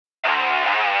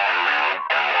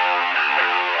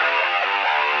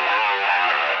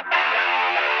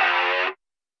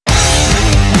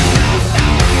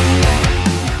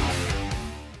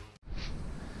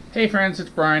Hey friends, it's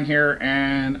Brian here,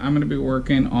 and I'm going to be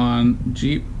working on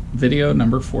Jeep video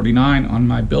number 49 on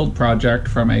my build project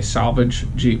from a salvage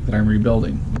Jeep that I'm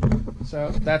rebuilding. So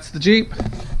that's the Jeep,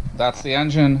 that's the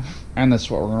engine, and this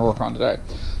is what we're going to work on today.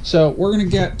 So we're going to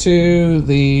get to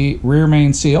the rear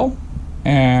main seal,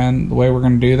 and the way we're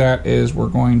going to do that is we're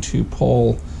going to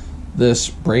pull this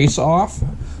brace off.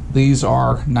 These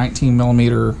are 19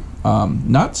 millimeter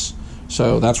nuts.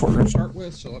 So that's what we're going to start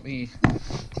with. So let me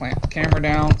clamp the camera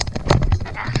down.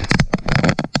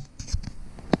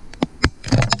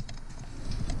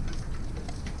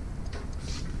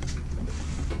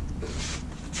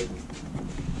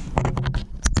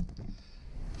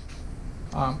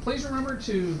 Please remember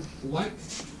to like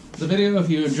the video if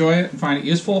you enjoy it and find it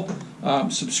useful.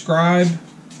 Subscribe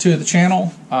to the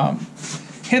channel.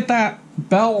 Hit that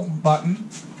bell button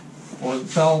or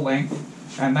the bell link,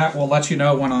 and that will let you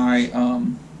know when I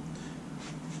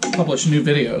publish new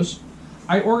videos.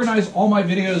 I organize all my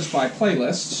videos by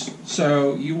playlists,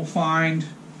 so you will find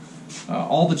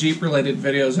all the Jeep related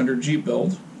videos under Jeep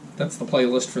Build. That's the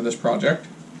playlist for this project.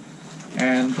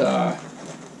 And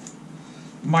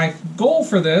my goal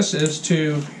for this is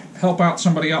to help out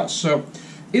somebody else. So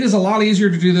it is a lot easier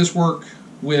to do this work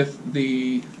with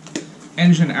the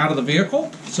engine out of the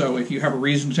vehicle. So if you have a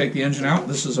reason to take the engine out,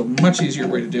 this is a much easier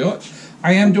way to do it.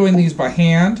 I am doing these by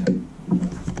hand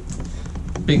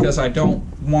because I don't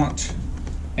want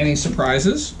any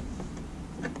surprises.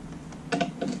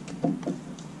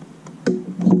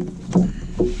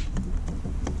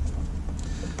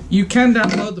 You can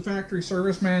download the factory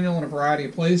service manual in a variety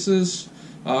of places.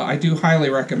 I do highly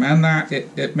recommend that.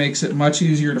 It makes it much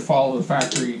easier to follow the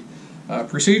factory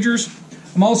procedures.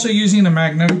 I'm also using a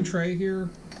magnetic tray here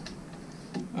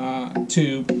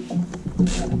to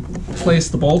place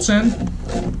the bolts in.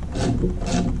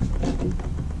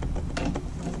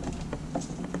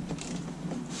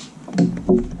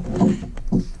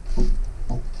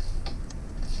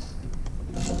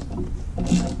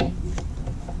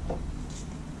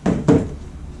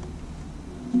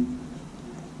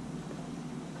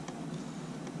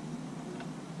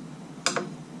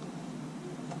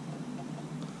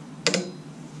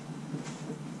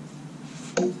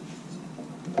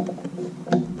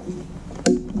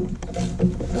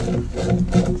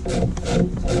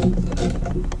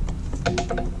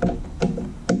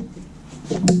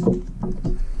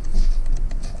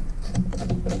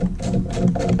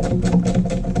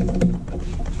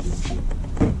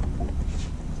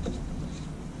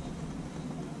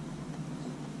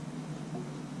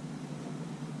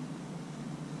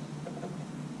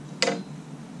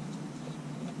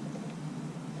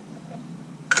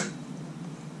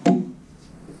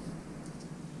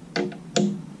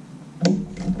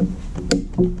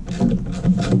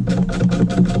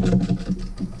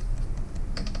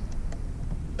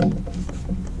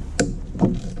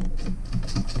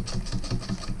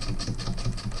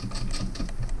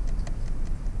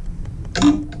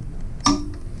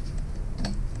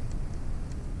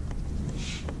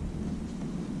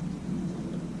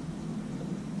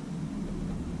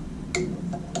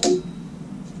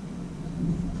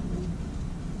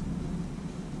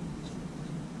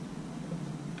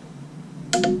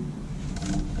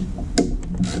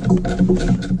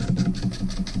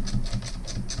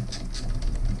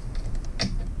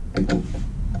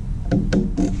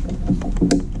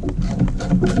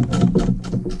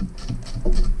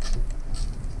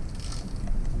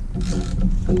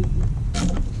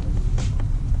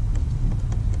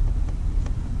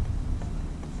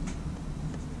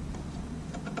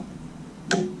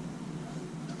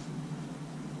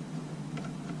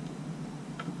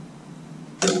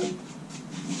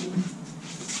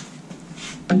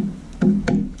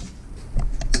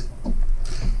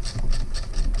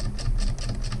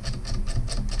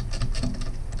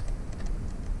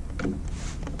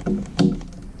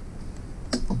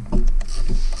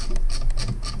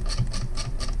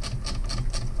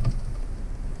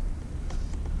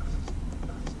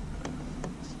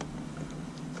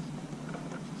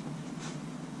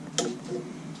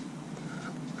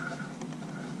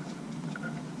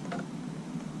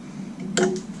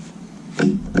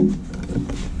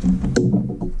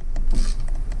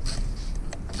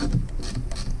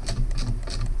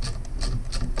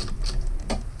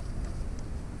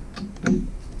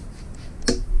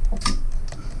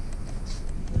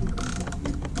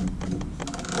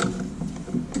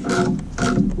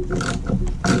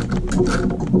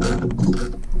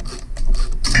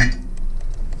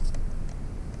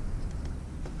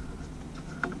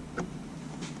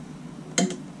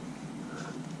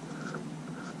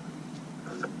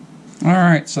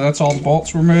 Alright, so that's all the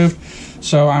bolts removed.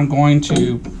 So I'm going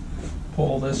to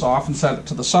pull this off and set it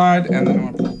to the side, and then I'm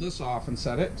going to pull this off and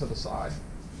set it to the side.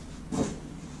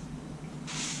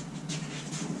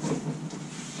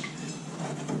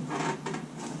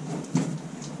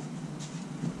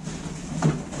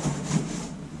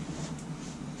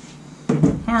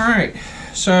 All right,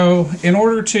 so in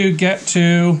order to get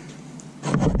to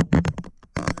rear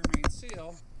main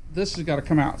seal, this has got to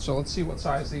come out. So let's see what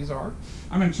size these are.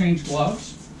 I'm going to change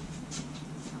gloves,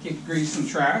 keep grease and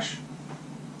trash.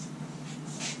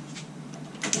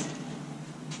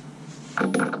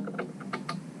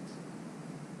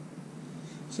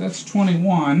 So that's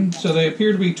 21. So they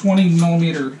appear to be 20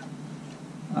 millimeter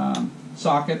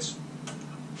sockets.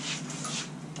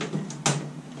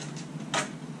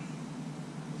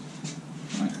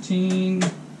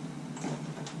 $19.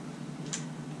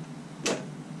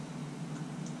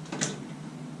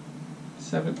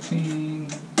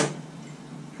 $17.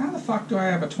 How the fuck do I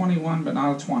have a 21 but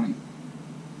not a 20?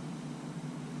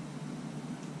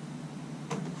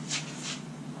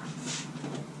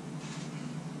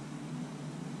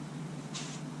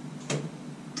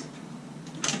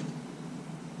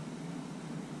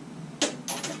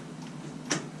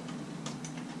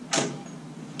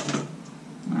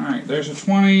 Alright, there's a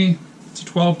 20. It's a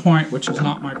 12 point, which is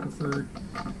not my preferred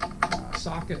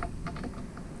socket.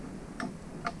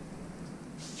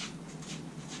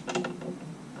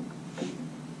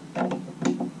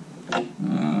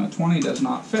 20 does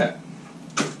not fit.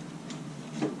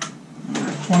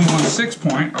 21 6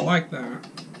 point, I like that.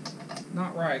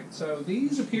 Not right. So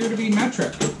these appear to be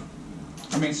metric.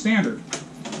 I mean standard.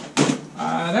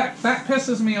 That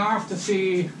pisses me off to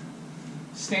see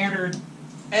standard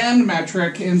and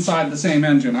metric inside the same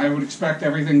engine. I would expect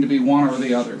everything to be one or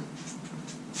the other.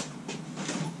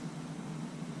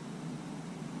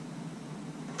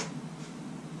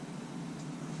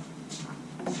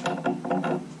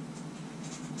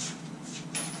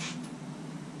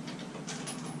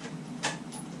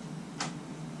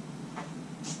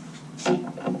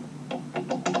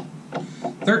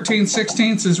 Thirteen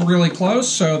sixteenths is really close,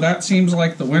 so that seems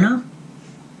like the winner.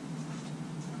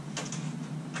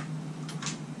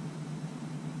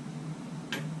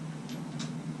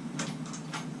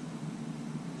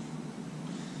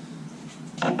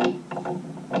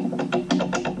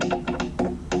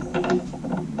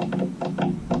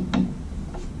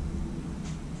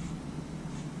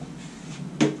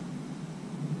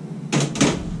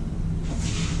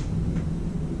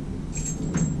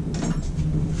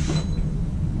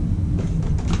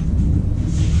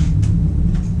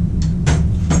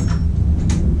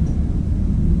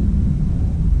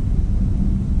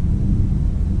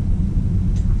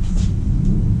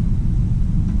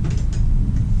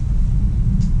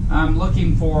 I'm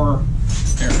looking for,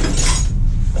 there it is.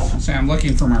 Say I'm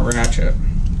looking for my ratchet.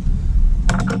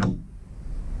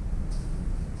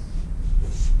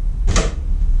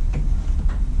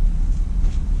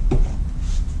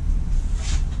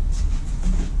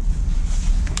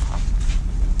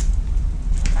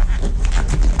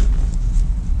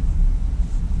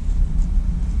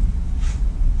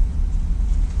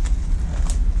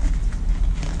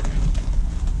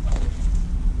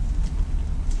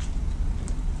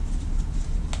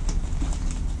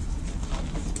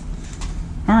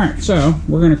 Alright, so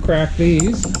we're going to crack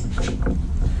these,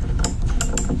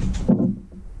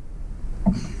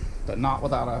 but not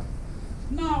without a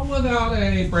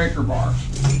breaker bar.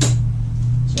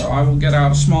 So I will get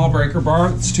out a small breaker bar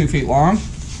that's 2 feet long.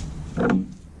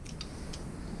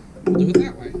 We'll do it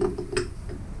that way.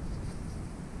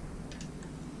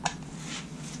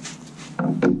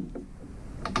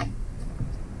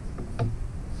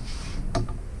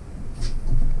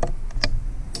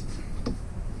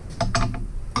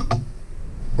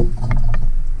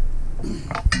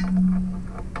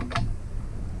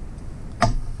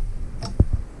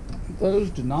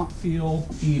 Those do not feel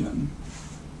even.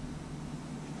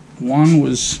 One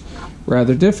was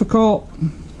rather difficult,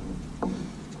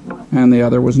 and the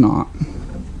other was not.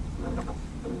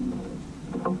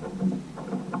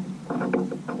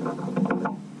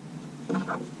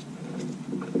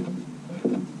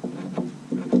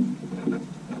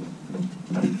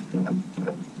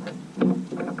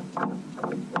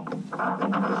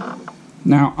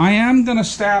 Now, I am going to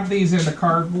stab these into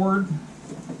cardboard.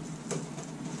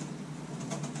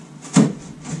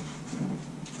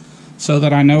 So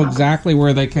that I know exactly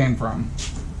where they came from.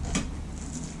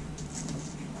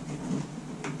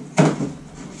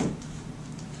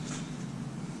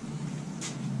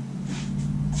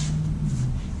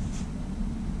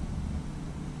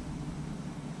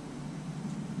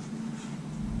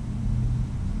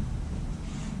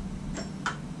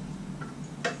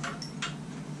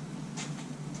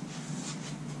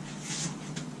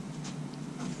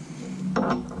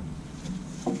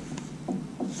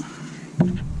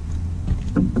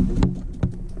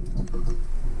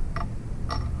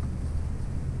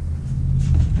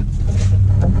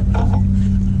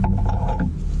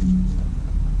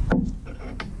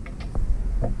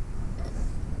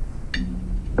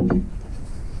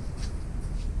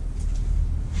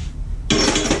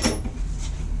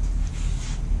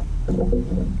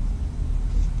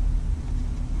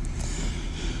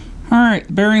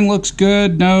 bearing looks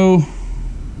good. No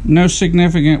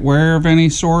significant wear of any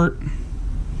sort.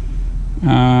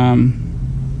 I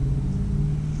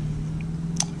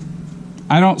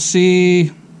don't see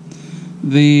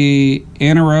the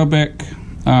anaerobic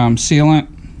sealant,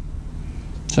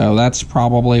 so that's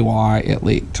probably why it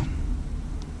leaked.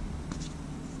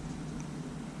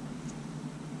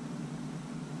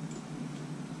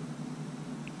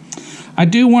 I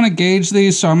do want to gauge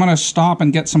these, so I'm going to stop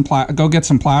and get some go get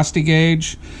some plasti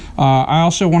gauge. I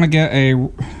also want to get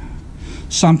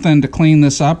something to clean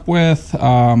this up with,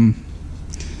 and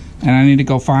I need to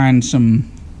go find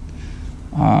some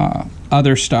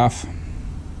other stuff.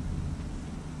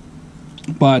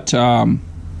 But and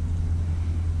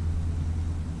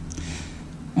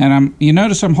you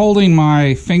notice I'm holding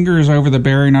my fingers over the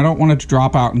bearing. I don't want it to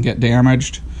drop out and get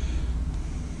damaged.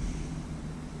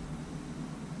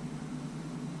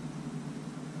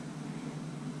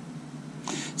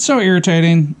 So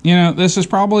irritating. You know, this is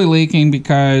probably leaking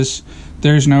because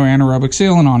there's no anaerobic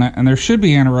sealant on it, and there should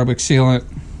be anaerobic sealant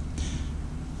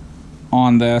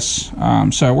on this.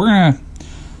 So we're gonna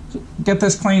get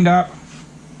this cleaned up.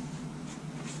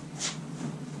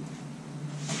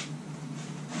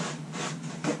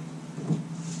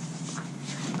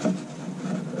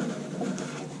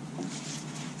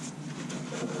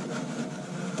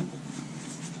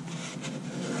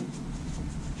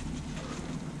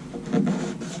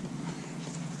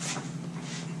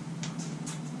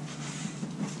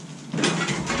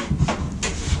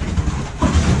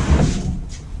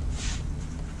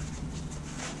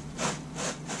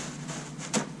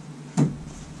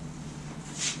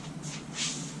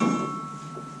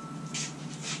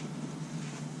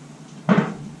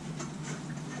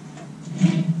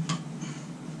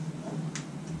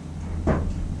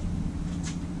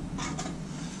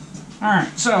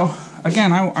 Alright, so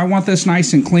again, I want this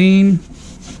nice and clean.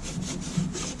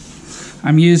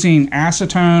 I'm using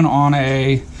acetone on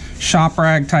a shop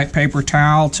rag type paper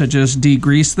towel to just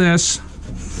degrease this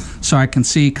so I can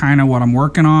see kind of what I'm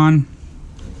working on.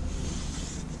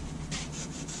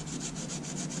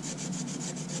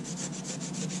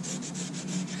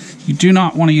 You do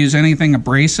not want to use anything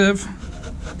abrasive,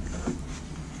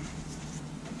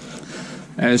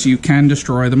 as you can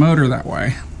destroy the motor that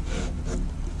way.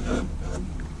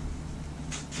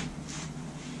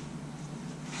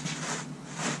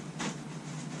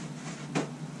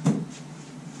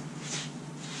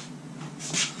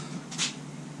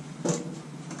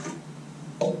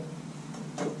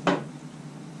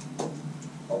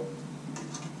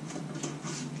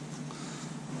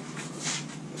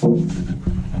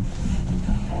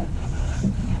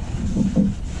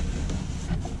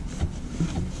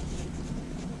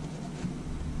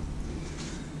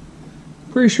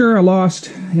 Pretty sure I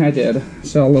lost. Yeah, I did.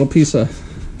 So a little piece of.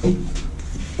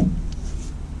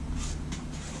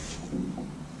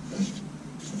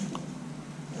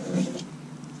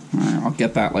 Alright, I'll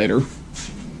get that later.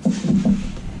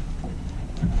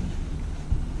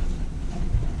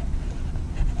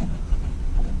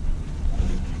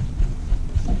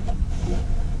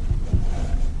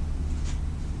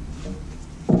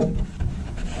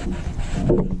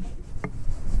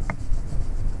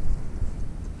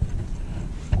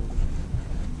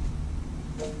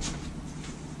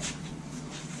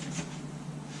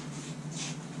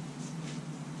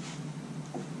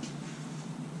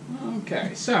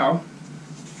 Okay, so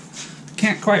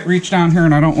can't quite reach down here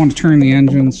and I don't want to turn the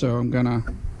engine, so I'm gonna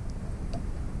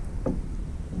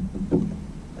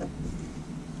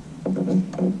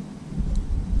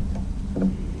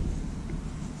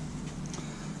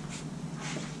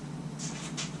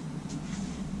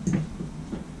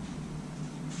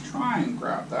try and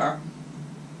grab that.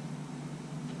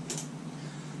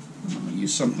 I'm gonna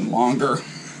use something longer.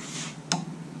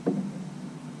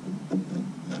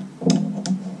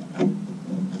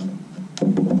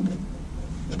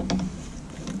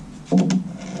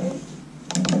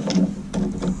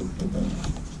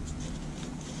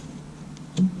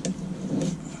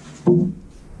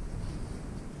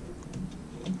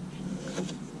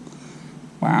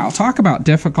 Wow, talk about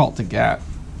difficult to get.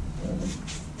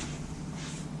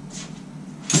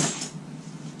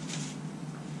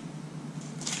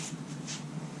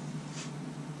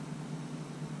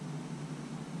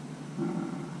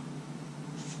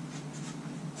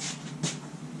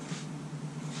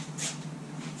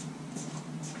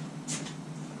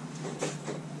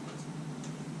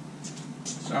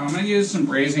 So I'm going to use some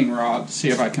brazing rod to see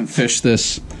if I can fish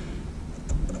this.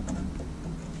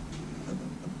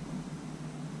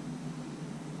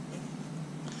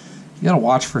 You gotta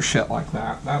watch for shit like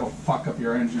that. That'll fuck up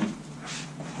your engine.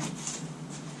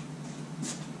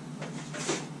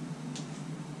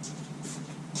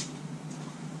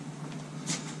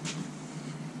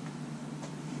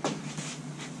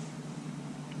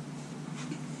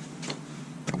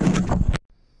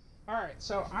 Alright,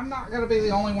 so I'm not going to be the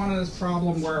only one in this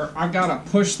problem where I got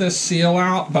to push this seal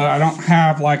out, but I don't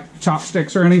have like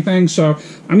chopsticks or anything, so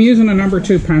I'm using a number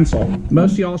 2 pencil.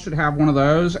 Most of y'all should have one of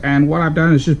those, and what I've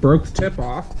done is just broke the tip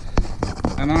off,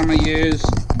 and then I'm going to use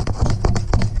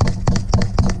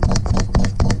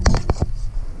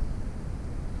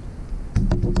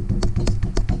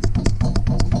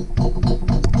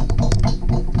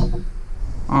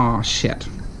oh shit.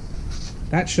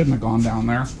 That shouldn't have gone down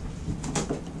there.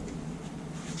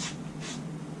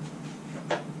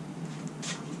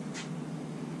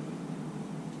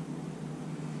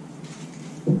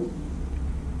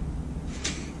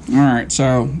 Alright,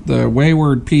 so the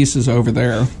wayward piece is over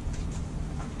there.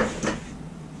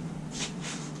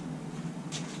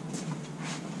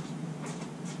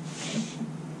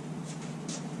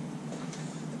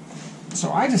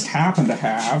 So I just happen to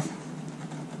have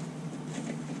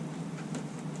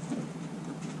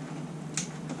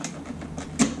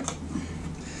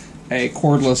a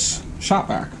cordless shop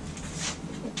vac,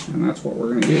 and that's what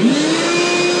we're going to use.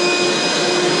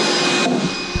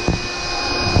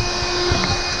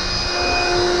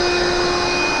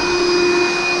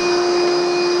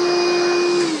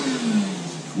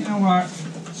 You know what?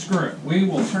 Screw it. We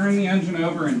will turn the engine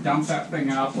over and dump that thing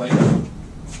out later.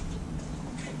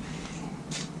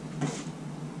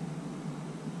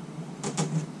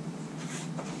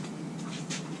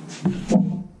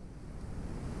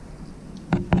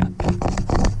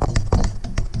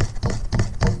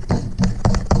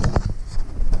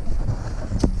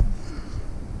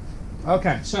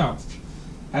 Okay, so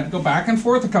I had to go back and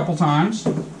forth a couple times.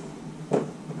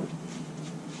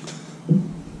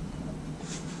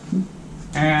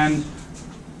 And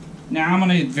now I'm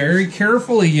going to very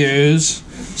carefully use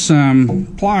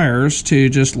some pliers to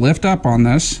just lift up on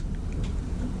this.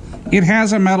 It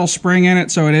has a metal spring in it,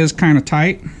 so it is kind of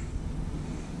tight.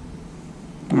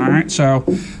 Alright, so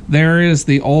there is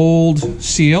the old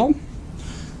seal.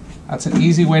 That's an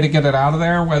easy way to get it out of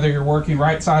there, whether you're working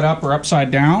right side up or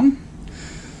upside down.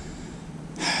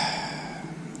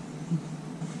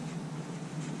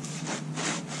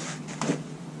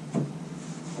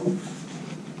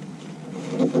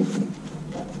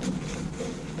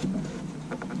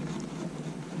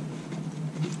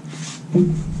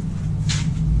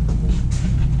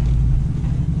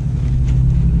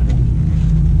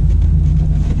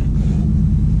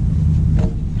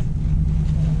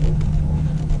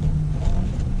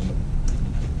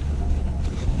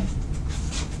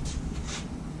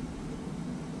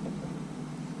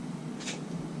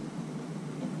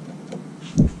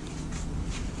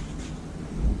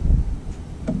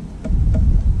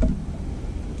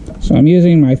 So I'm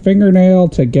using my fingernail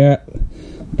to get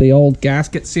the old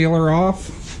gasket sealer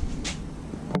off.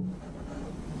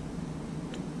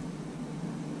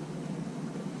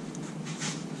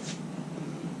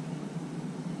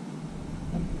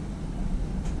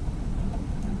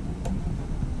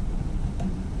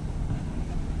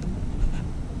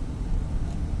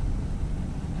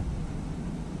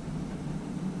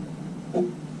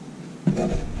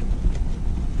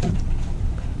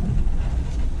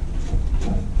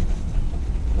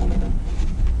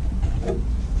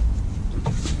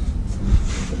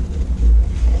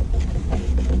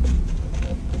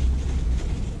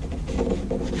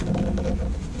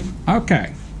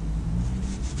 Okay.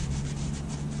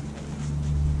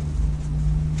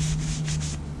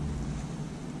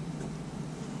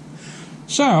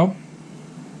 So,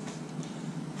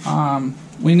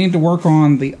 we need to work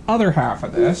on the other half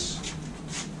of this.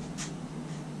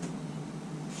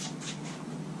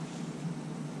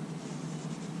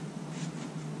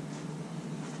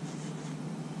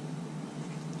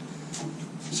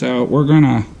 So we're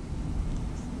gonna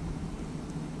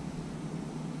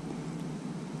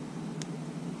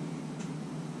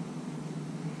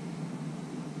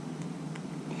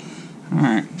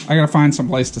Alright, I gotta find some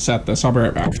place to set this. I'll be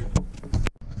right back.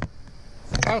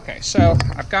 Okay, so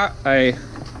I've got a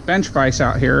bench vise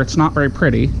out here. It's not very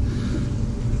pretty.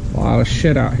 A lot of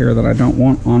shit out here that I don't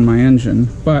want on my engine,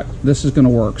 but this is gonna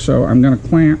work. So I'm gonna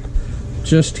clamp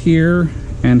just here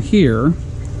and here.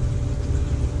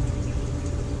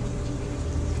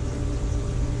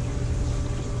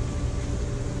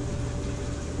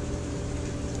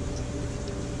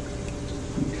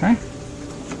 Okay.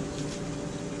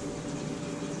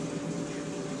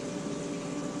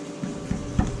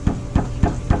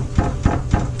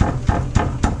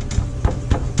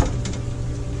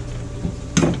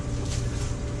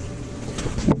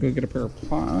 Go get a pair of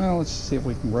pliers. Well, let's see if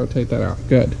we can rotate that out.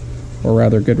 Good. Or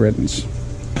rather, good riddance.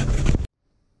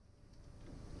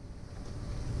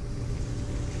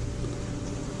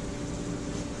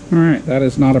 Alright, that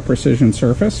is not a precision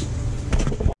surface.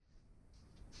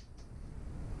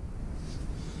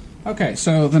 Okay,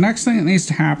 so the next thing that needs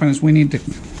to happen is we need to,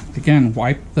 again,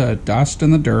 wipe the dust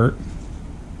and the dirt.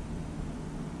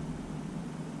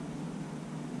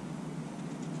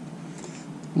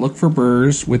 Look for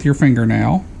burrs with your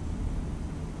fingernail.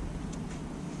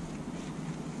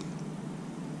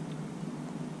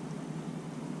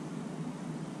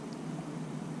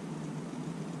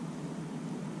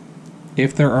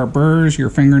 If there are burrs, your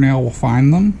fingernail will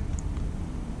find them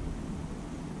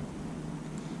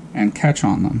and catch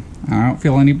on them. I don't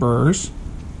feel any burrs.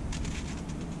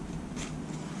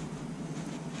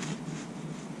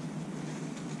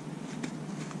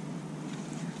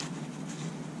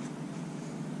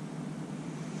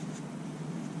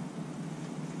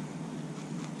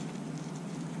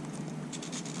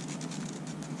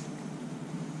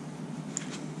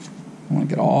 I want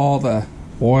to get all the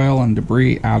oil and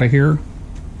debris out of here.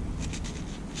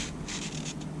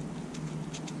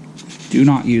 Do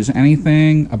not use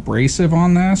anything abrasive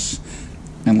on this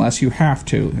unless you have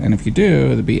to, and if you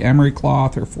do, it'd be emery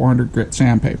cloth or 400 grit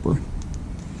sandpaper.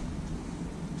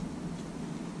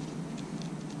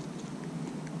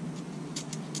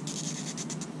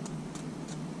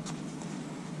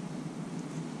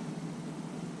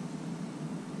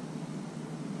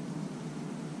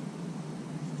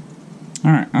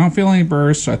 Alright, I don't feel any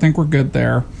burrs, so I think we're good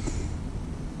there.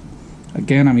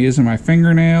 Again, I'm using my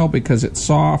fingernail because it's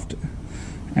soft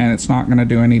and it's not going to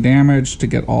do any damage to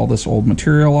get all this old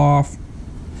material off.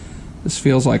 This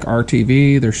feels like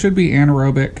RTV. There should be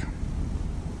anaerobic.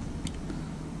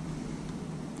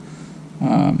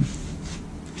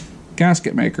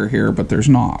 Gasket maker here, but there's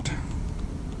not.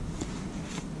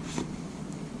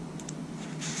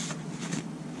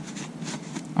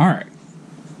 Alright.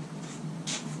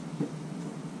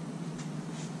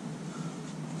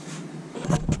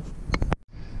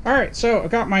 Alright, so I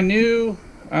got my new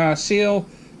seal.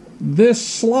 This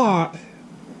slot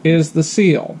is the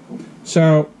seal.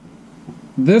 So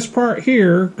this part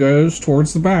here goes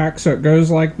towards the back, so it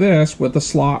goes like this with the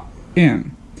slot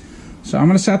in. So I'm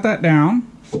going to set that down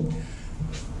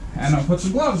and I'll put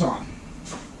some gloves on.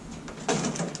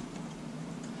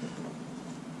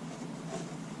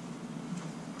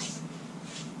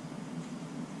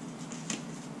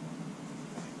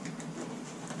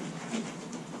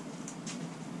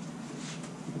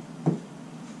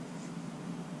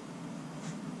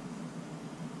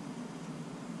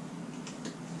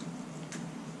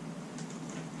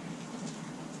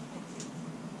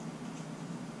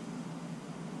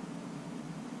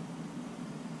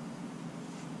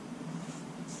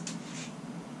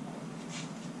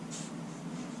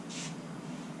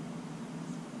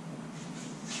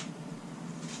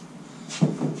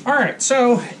 Alright,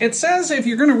 so it says if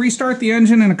you're going to restart the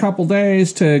engine in a couple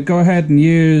days to go ahead and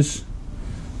use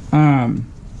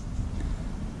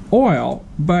oil,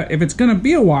 but if it's going to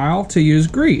be a while to use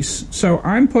grease. So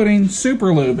I'm putting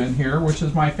Super Lube in here, which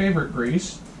is my favorite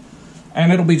grease,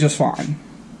 and it'll be just fine.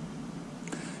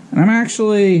 And I'm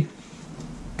actually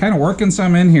kind of working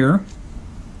some in here,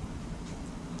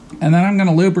 and then I'm going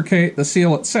to lubricate the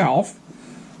seal itself.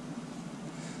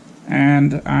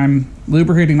 And I'm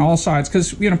lubricating all sides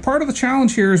because, you know, part of the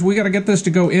challenge here is we got to get this to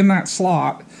go in that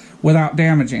slot without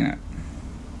damaging it.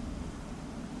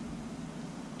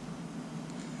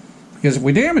 Because if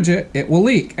we damage it, it will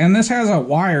leak. And this has a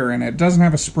wire in it. It doesn't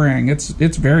have a spring. It's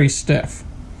very stiff.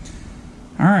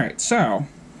 All right, so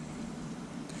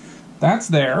that's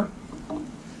there.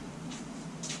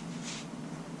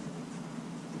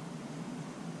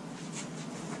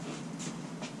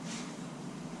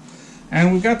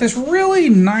 And we've got this really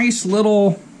nice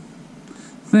little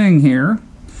thing here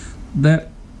that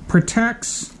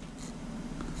protects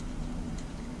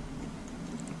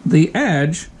the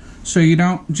edge so you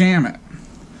don't jam it.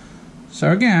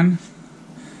 So again,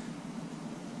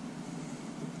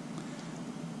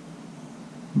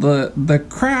 the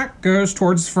crack goes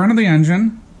towards the front of the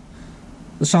engine,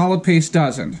 the solid piece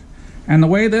doesn't. And the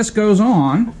way this goes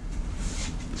on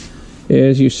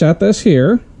is you set this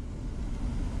here.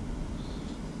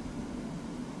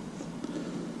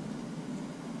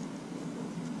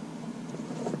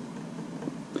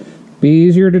 Be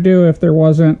easier to do if there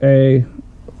wasn't a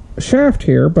shaft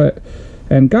here, but,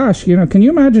 and gosh, you know, can you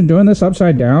imagine doing this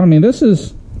upside down? I mean, this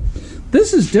is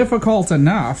difficult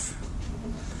enough.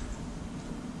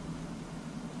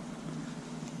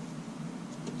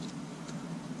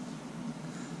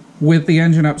 With the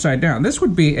engine upside down. This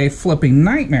would be a flipping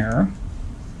nightmare.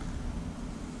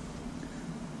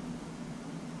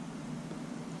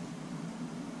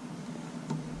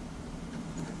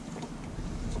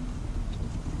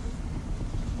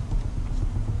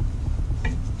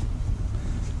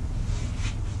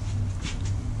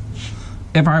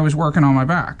 if I was working on my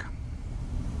back.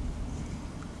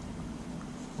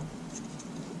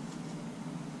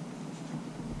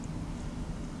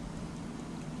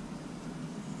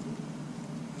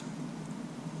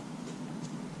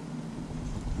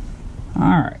 All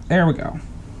right, there we go.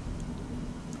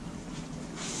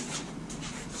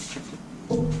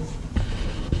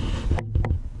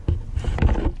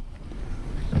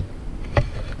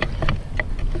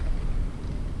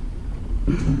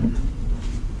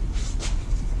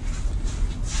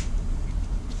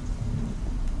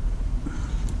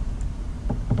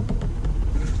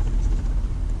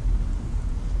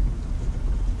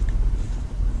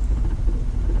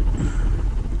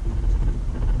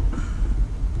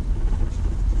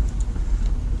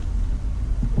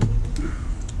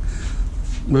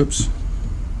 Whoops.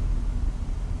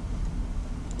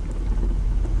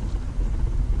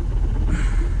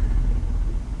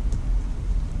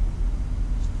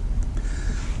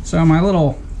 So my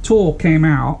little tool came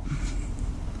out.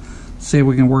 Let's see if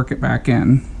we can work it back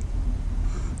in.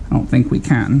 I don't think we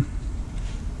can.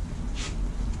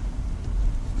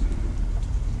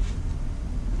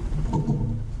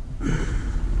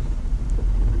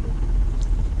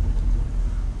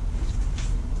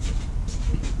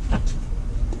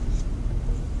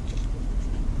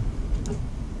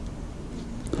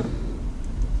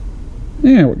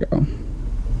 There we go.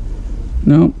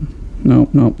 Nope, nope,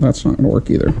 nope, that's not going to work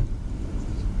either.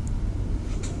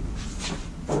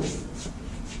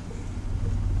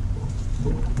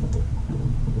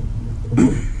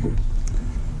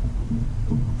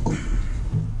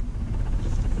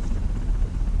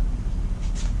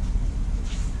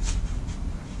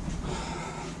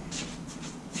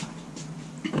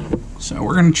 So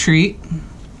we're going to treat.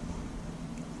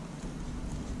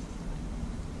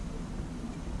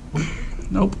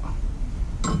 Nope.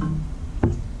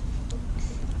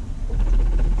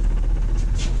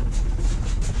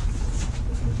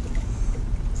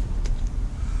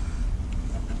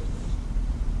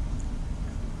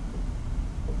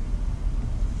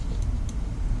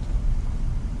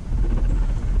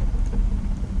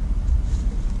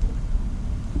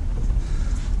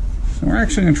 So we're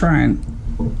actually going to try and...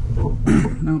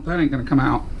 Nope, that ain't going to come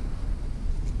out.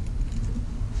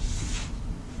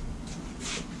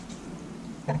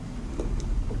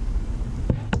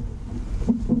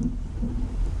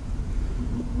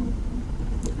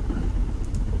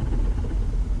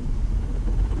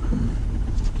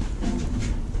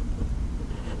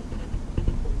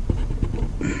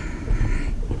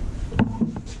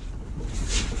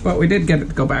 But we did get it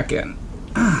to go back in.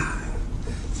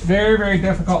 It's very, very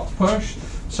difficult to push.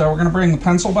 So we're going to bring the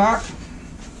pencil back.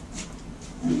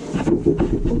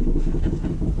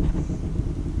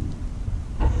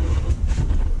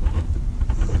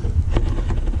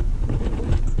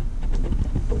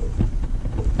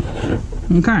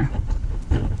 Okay.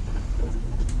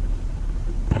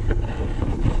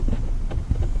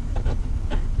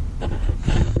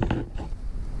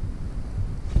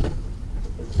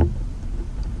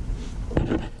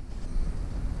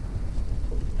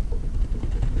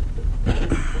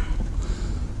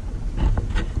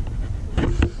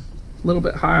 A little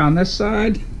bit high on this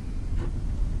side.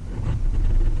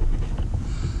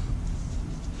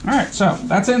 All right, so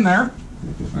that's in there.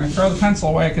 I'm going to throw the pencil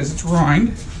away because it's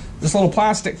ruined. This little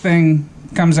plastic thing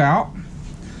comes out.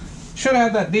 Should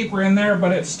have that deeper in there,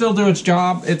 but it still do its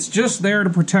job. It's just there to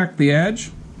protect the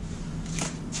edge.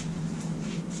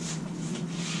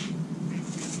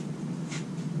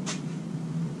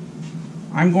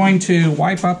 I'm going to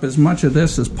wipe up as much of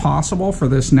this as possible for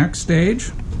this next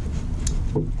stage.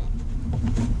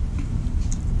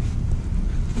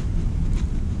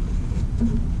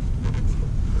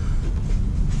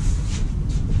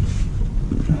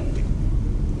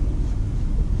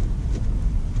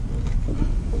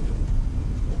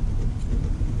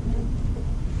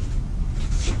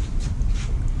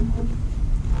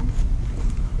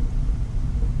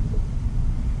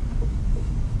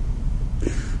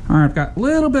 All right, I've got a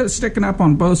little bit sticking up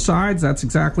on both sides. That's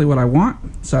exactly what I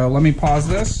want. So let me pause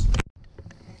this.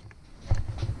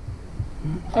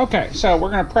 Okay, so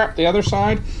we're going to prep the other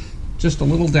side. Just a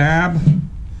little dab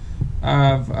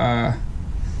of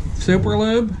super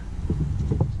lube.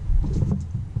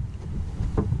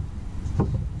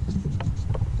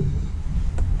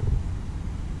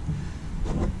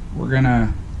 We're going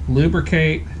to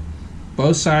lubricate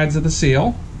both sides of the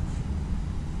seal.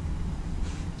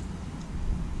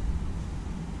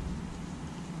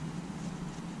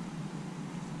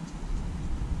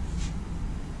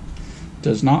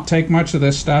 Does not take much of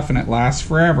this stuff and it lasts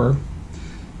forever.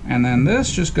 And then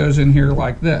this just goes in here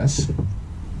like this.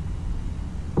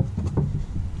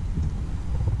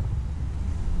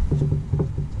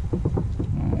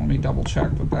 me double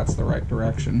check that that's the right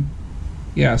direction.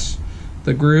 Yes,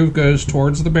 the groove goes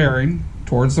towards the bearing,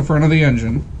 towards the front of the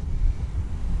engine.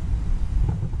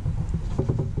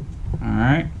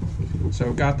 Alright, so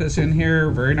we've got this in here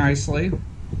very nicely.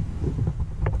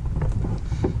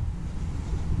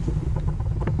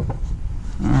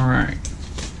 Alright.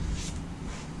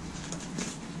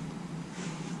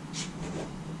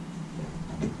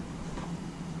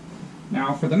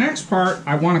 Now for the next part,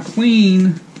 I want to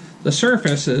clean the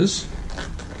surfaces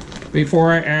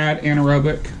before I add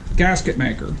anaerobic gasket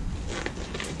maker.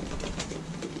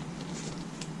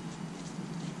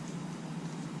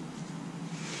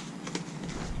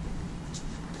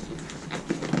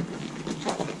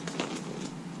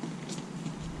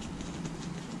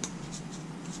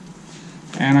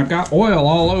 And I've got oil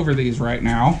all over these right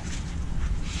now.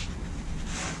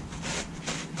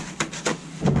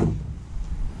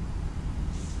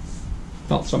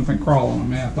 Felt something crawling on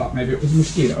me. I thought maybe it was a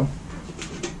mosquito.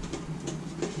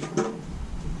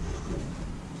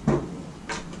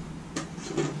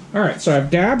 Alright, so I've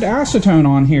dabbed acetone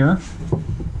on here.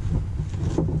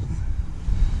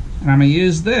 And I'm going to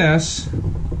use this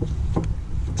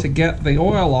to get the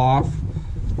oil off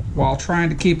while trying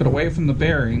to keep it away from the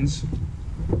bearings,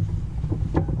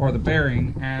 or the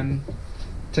bearing, and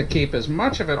to keep as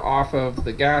much of it off of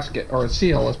the gasket or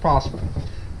seal as possible.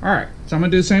 Alright, so I'm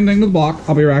going to do the same thing to the block.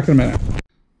 I'll be back in a minute.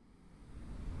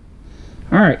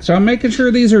 Alright, so I'm making sure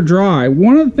these are dry.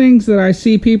 One of the things that I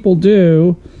see people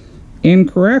do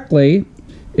incorrectly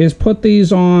is put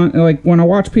these on, like when I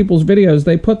watch people's videos,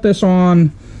 they put this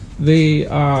on the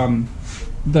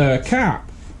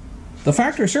cap. The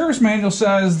factory service manual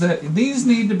says that these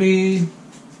need to be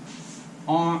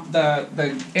on the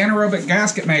anaerobic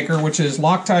gasket maker, which is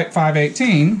Loctite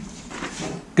 518,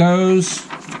 goes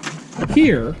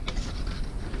here.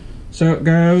 So it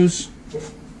goes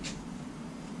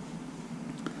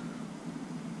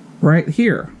right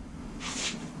here.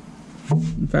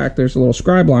 In fact, there's a little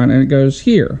scribe line and it goes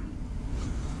here.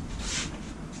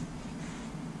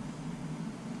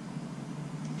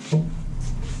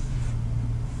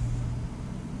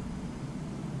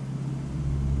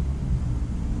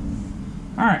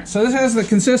 Alright, so this has the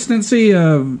consistency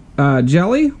of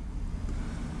jelly.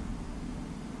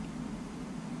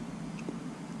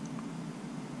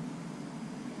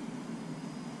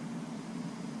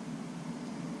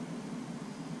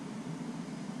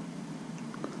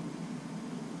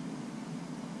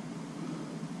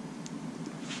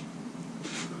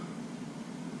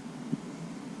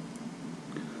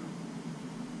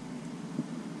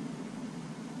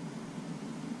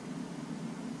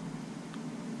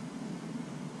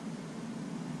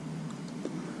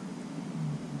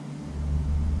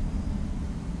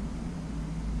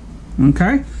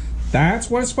 Okay, that's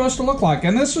what it's supposed to look like.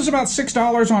 And this was about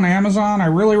 $6 on Amazon. I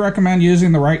really recommend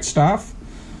using the right stuff.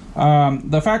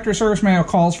 The factory service manual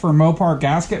calls for Mopar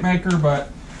gasket maker, but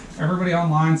everybody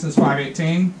online says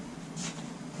 518.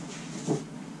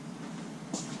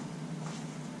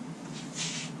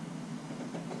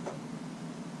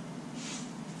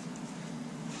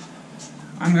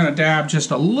 I'm going to dab just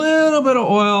a little bit of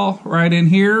oil right in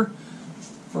here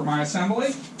for my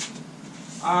assembly.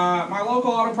 My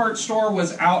local auto parts store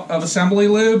was out of assembly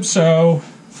lube, so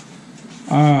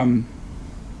that'll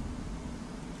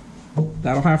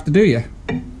have to do you.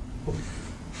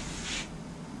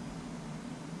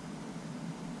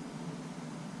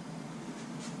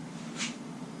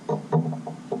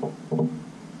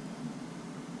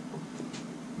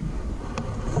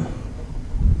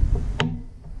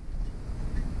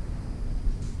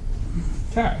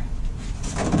 Okay.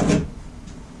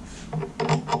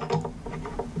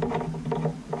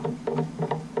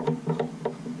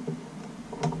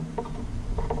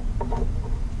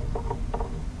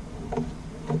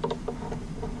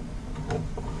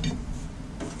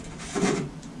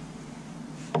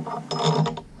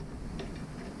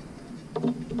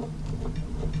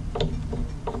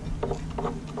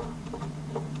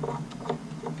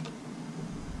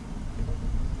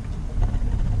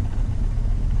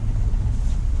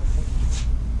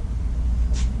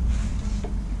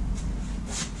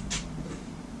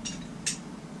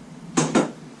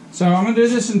 So I'm going to do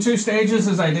this in 2 stages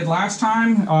as I did last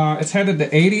time. It's headed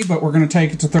to 80, but we're going to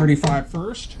take it to 35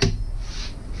 first.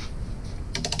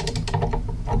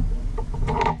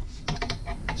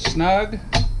 Snug.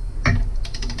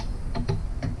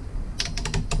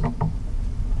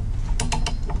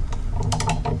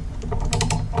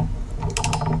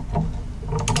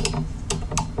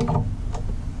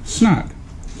 Snug.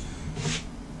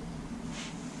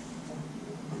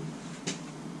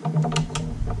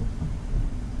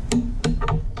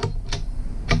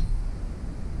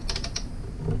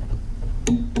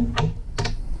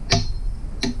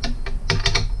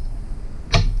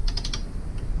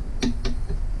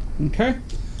 Okay.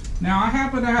 Now I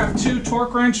happen to have 2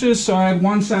 torque wrenches, so I had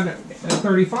one set at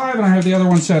 35 and I have the other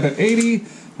one set at 80.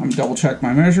 I'm gonna double check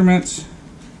my measurements.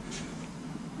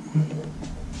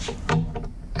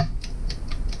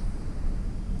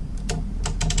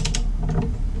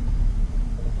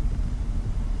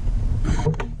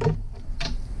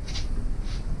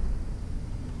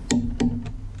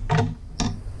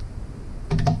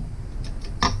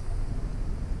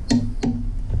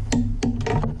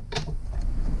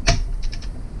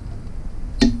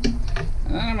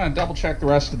 And then I'm going to double check the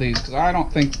rest of these because I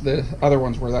don't think the other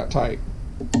ones were that tight.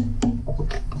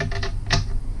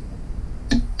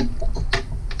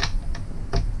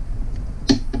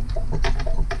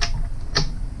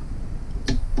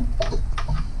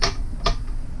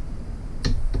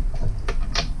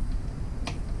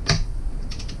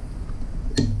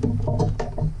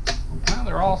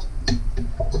 Well,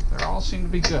 they all seem to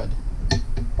be good.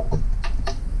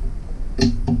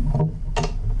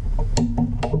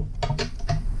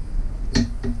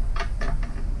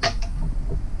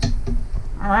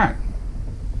 Alright.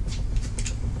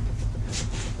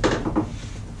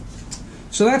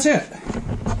 So that's it.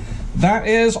 That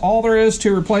is all there is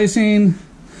to replacing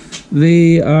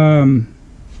the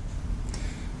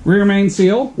rear main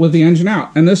seal with the engine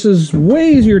out. And this is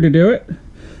way easier to do it.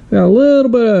 Got a little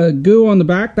bit of goo on the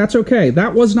back. That's okay.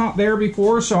 That was not there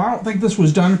before, so I don't think this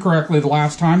was done correctly the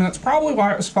last time. And that's probably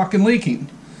why it was fucking leaking.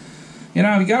 You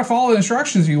know, you gotta follow the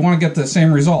instructions if you want to get the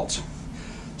same results.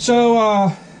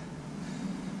 So,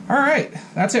 alright,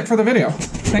 that's it for the video.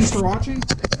 Thanks for watching.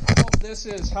 I hope this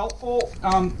is helpful.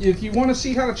 If you want to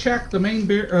see how to check the main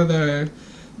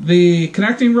the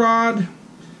connecting rod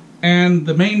and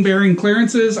the main bearing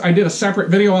clearances, I did a separate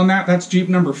video on that. That's Jeep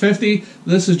number 50.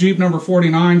 This is Jeep number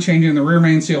 49, changing the rear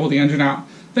main seal with the engine out.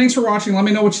 Thanks for watching. Let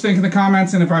me know what you think in the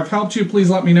comments, and if I've helped you, please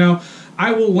let me know.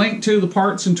 I will link to the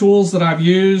parts and tools that I've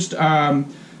used, and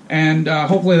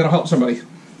hopefully that'll help somebody.